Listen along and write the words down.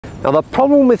Now the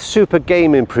problem with super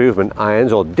game improvement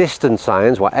irons, or distance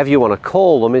irons, whatever you want to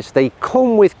call them, is they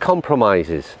come with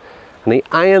compromises. And the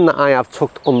iron that I have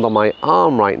tucked under my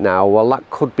arm right now, well, that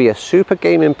could be a super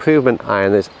game improvement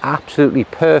iron that's absolutely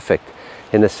perfect,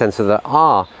 in the sense that there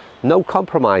are no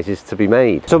compromises to be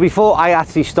made. So before I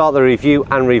actually start the review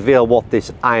and reveal what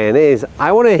this iron is,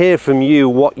 I want to hear from you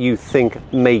what you think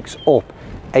makes up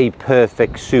a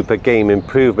perfect super game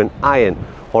improvement iron,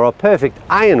 or a perfect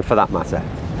iron for that matter.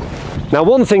 Now,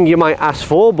 one thing you might ask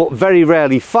for but very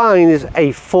rarely find is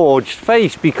a forged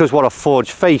face, because what a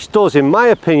forged face does, in my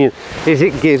opinion, is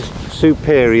it gives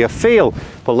superior feel.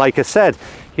 But like I said,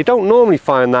 you don't normally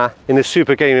find that in a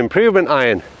super game improvement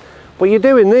iron, but you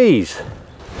do in these.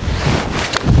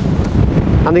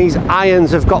 And these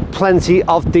irons have got plenty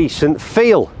of decent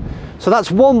feel. So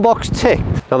that's one box ticked.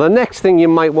 Now the next thing you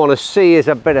might want to see is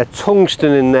a bit of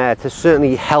tungsten in there to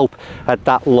certainly help at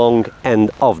that long end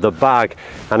of the bag.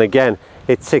 And again,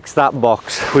 it ticks that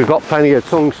box. We've got plenty of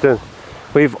tungsten.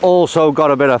 We've also got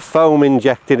a bit of foam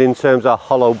injected in terms of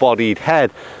hollow bodied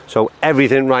head. So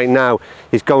everything right now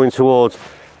is going towards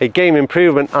a game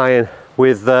improvement iron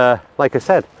with, like I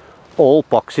said, all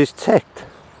boxes ticked.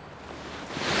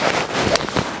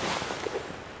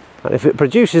 And if it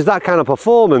produces that kind of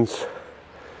performance,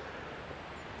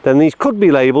 then these could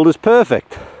be labelled as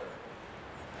perfect.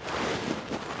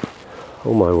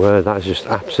 Oh my word, that's just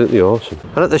absolutely awesome.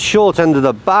 And at the short end of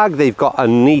the bag, they've got a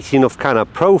neat enough kind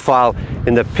of profile.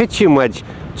 In the pitching wedge,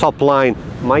 top line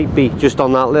might be just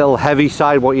on that little heavy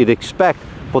side, what you'd expect,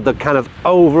 but the kind of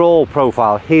overall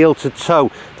profile, heel to toe,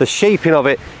 the shaping of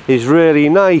it is really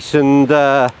nice. And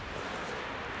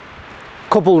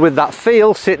coupled with that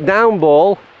feel, sit down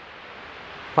ball,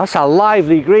 that's a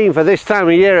lively green for this time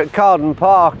of year at Paradym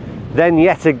Park. Then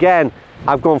yet again,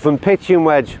 I've gone from pitching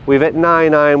wedge, we've hit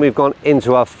 9 iron, we've gone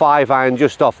into a 5 iron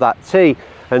just off that tee.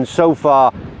 And so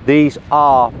far, these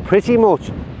are pretty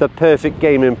much the perfect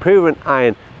game improvement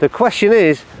iron. The question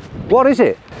is, what is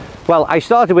it? Well, I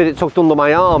started with it tucked under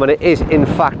my arm, and it is in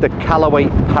fact the Callaway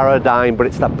Paradym, but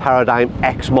it's the Paradym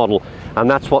X model. And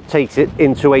that's what takes it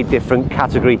into a different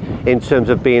category in terms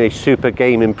of being a super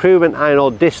game improvement iron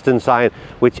or distance iron,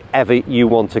 whichever you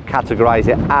want to categorize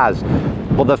it as.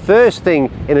 But the first thing,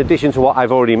 in addition to what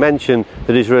I've already mentioned,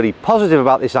 that is really positive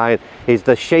about this iron is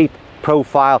the shape,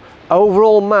 profile,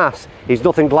 overall mass is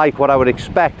nothing like what I would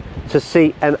expect to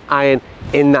see an iron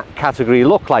in that category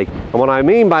look like. And what I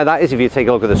mean by that is, if you take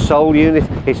a look at the sole unit,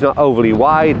 it's not overly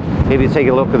wide. If you take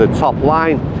a look at the top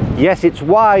line, yes, it's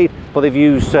wide, but they've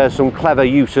used some clever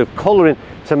use of colouring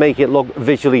to make it look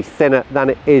visually thinner than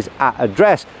it is at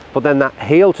address. But then that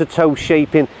heel to toe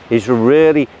shaping is a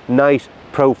really nice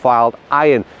profiled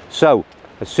iron. So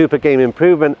a super game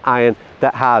improvement iron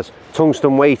that has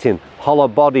tungsten weighting, hollow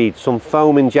bodied, some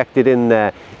foam injected in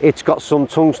there. It's got some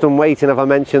tungsten weighting, if I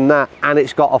mentioned that, and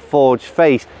it's got a forged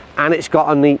face, and it's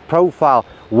got a neat profile.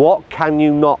 What can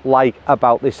you not like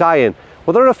about this iron?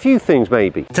 Well, there are a few things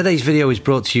maybe. Today's video is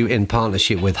brought to you in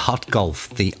partnership with Hot Golf,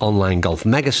 the online golf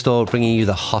megastore, bringing you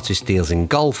the hottest deals in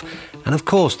golf, and of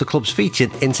course the clubs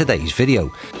featured in today's video.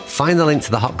 Find the link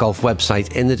to the Hot Golf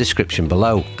website in the description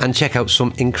below, and check out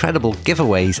some incredible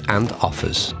giveaways and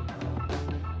offers.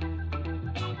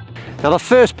 Now the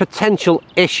first potential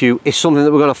issue is something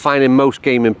that we're going to find in most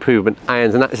game improvement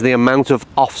irons, and that is the amount of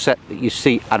offset that you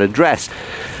see at address.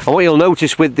 And what you'll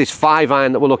notice with this 5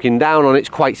 iron that we're looking down on, it's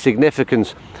quite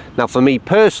significant. Now for me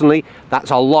personally, that's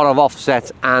a lot of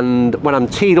offset, and when I'm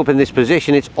teed up in this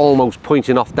position, it's almost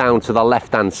pointing off down to the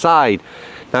left hand side.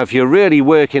 Now if you're really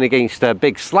working against a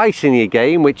big slice in your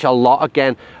game, which a lot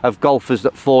again of golfers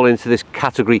that fall into this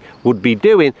category would be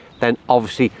doing, then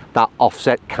obviously that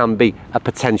offset can be a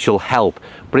potential help.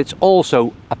 But it's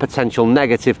also a potential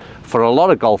negative for a lot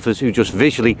of golfers who just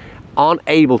visually aren't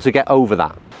able to get over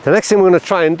that. The next thing we're going to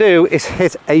try and do is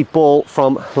hit a ball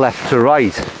from left to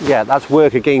right. Yeah, that's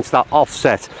work against that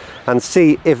offset and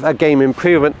see if a game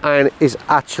improvement iron is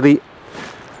actually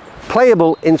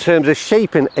playable in terms of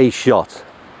shaping a shot.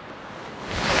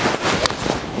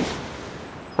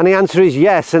 And the answer is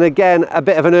yes. And again, a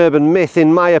bit of an urban myth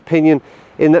in my opinion,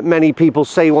 in that many people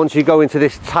say once you go into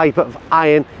this type of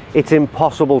iron, it's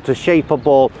impossible to shape a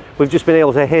ball. We've just been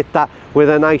able to hit that with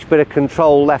a nice bit of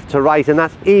control left to right, and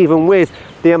that's even with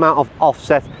the amount of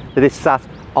offset that is sat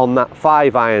on that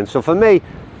 5 iron. So for me,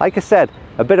 like I said,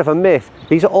 a bit of a myth.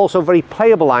 These are also very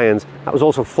playable irons. That was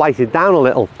also flighted down a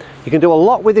little. You can do a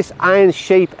lot with this iron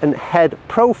shape and head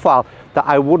profile that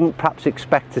I wouldn't perhaps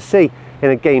expect to see in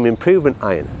a game improvement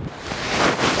iron.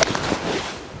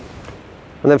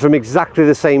 And then from exactly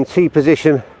the same tee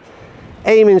position,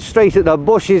 aiming straight at the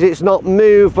bushes, it's not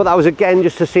moved, but that was again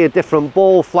just to see a different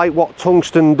ball flight, what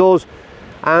tungsten does.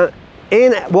 And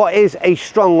in what is a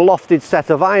strong lofted set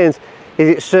of irons, is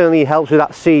it certainly helps with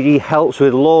that CD, helps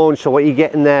with launch. So what you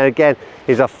get in there again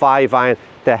is a 5 iron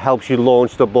that helps you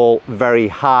launch the ball very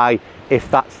high if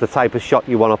that's the type of shot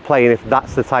you want to play, and if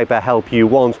that's the type of help you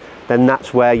want, then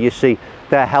that's where you see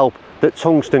the help that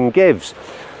tungsten gives.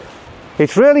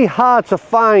 It's really hard to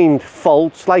find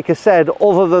faults, like I said,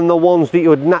 other than the ones that you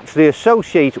would naturally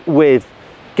associate with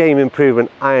game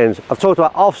improvement irons. I've talked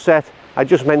about offset, I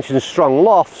just mentioned strong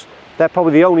lofts. They're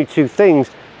probably the only two things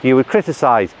you would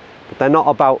criticize, but they're not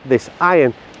about this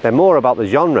iron, they're more about the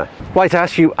genre. I'd like to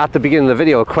ask you at the beginning of the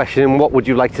video a question: what would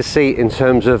you like to see in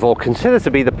terms of, or consider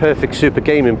to be, the perfect super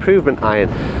game improvement iron?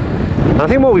 And I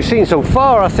think what we've seen so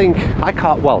far, I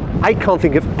can't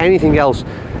think of anything else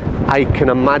I can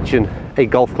imagine a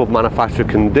golf club manufacturer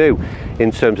can do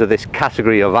in terms of this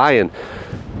category of iron.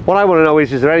 What I want to know is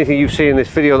there anything you've seen in this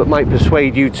video that might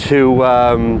persuade you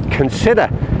to consider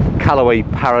Callaway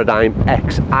Paradym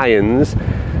X Irons?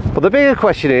 But the bigger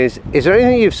question is there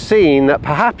anything you've seen that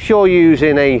perhaps you're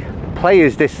using a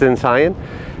player's distance iron,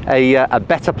 a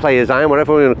better player's iron,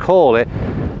 whatever we're going to call it?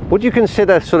 Would you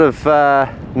consider sort of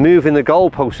moving the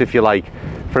goalposts, if you like,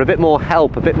 for a bit more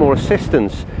help, a bit more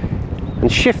assistance,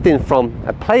 and shifting from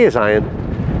a player's iron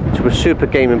to a super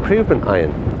game improvement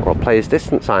iron or a player's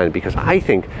distance iron? Because I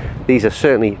think these are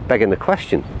certainly begging the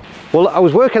question. Well, I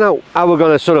was working out how we're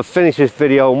going to sort of finish this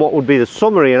video and what would be the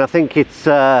summary, and I think it's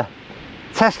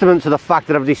testament to the fact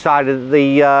that I've decided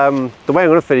the way I'm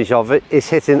going to finish off it is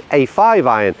hitting a 5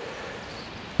 iron.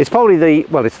 It's probably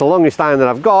it's the longest iron that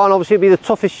I've got, and obviously it'll be the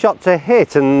toughest shot to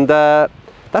hit, and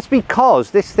that's because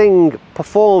this thing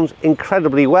performs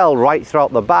incredibly well right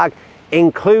throughout the bag,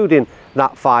 including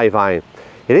that 5 iron.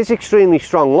 It is extremely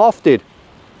strong lofted,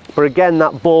 but again,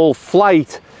 that ball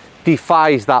flight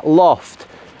defies that loft,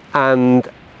 and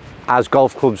as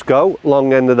golf clubs go,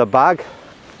 long end of the bag,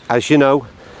 as you know,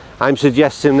 I'm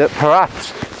suggesting that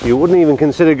perhaps you wouldn't even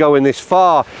consider going this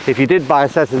far. If you did buy a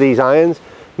set of these irons,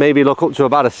 maybe look up to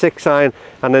about a 6 iron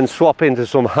and then swap into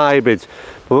some hybrids.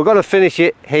 But we're going to finish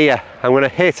it here. I'm going to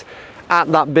hit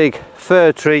at that big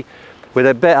fir tree with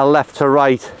a bit of left to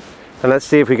right, and let's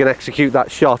see if we can execute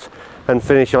that shot and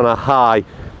finish on a high.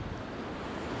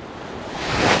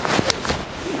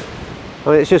 I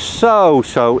mean, it's just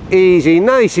so easy,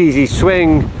 nice easy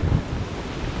swing.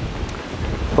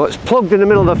 But it's plugged in the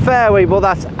middle of the fairway, but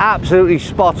that's absolutely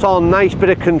spot on. Nice bit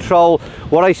of control.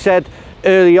 What I said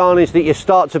early on is that you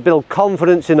start to build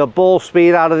confidence in the ball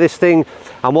speed out of this thing,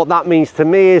 and what that means to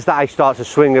me is that I start to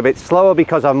swing a bit slower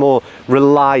because I more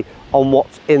rely on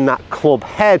what's in that club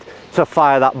head to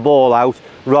fire that ball out,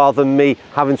 rather than me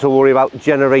having to worry about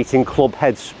generating club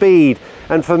head speed.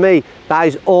 And for me, that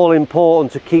is all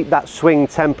important, to keep that swing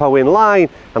tempo in line,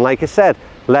 and like I said,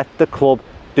 let the club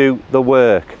do the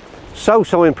work.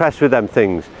 So impressed with them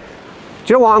things.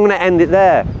 Do you know what, I'm going to end it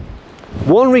there.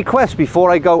 One request before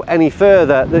I go any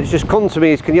further that's just come to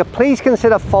me is, can you please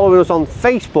consider following us on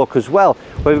Facebook as well,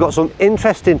 where we've got some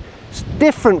interesting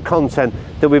different content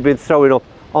that we've been throwing up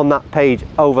on that page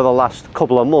over the last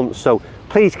couple of months, so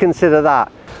please consider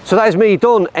that. So that is me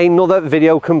done, another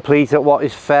video complete at what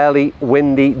is fairly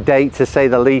windy day, to say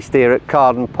the least, here at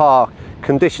Paradym Park.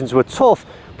 Conditions were tough,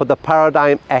 but the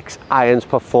Paradym X Irons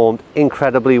performed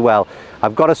incredibly well.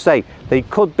 I've got to say, they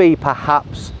could be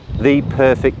perhaps the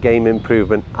perfect game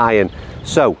improvement iron.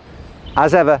 So,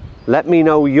 as ever, let me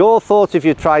know your thoughts if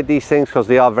you've tried these things, because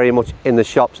they are very much in the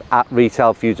shops at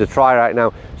retail for you to try right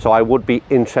now. So I would be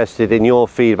interested in your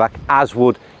feedback, as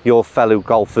would your fellow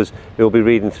golfers who will be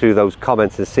reading through those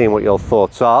comments and seeing what your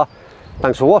thoughts are.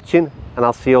 Thanks for watching, and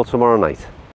I'll see you all tomorrow night.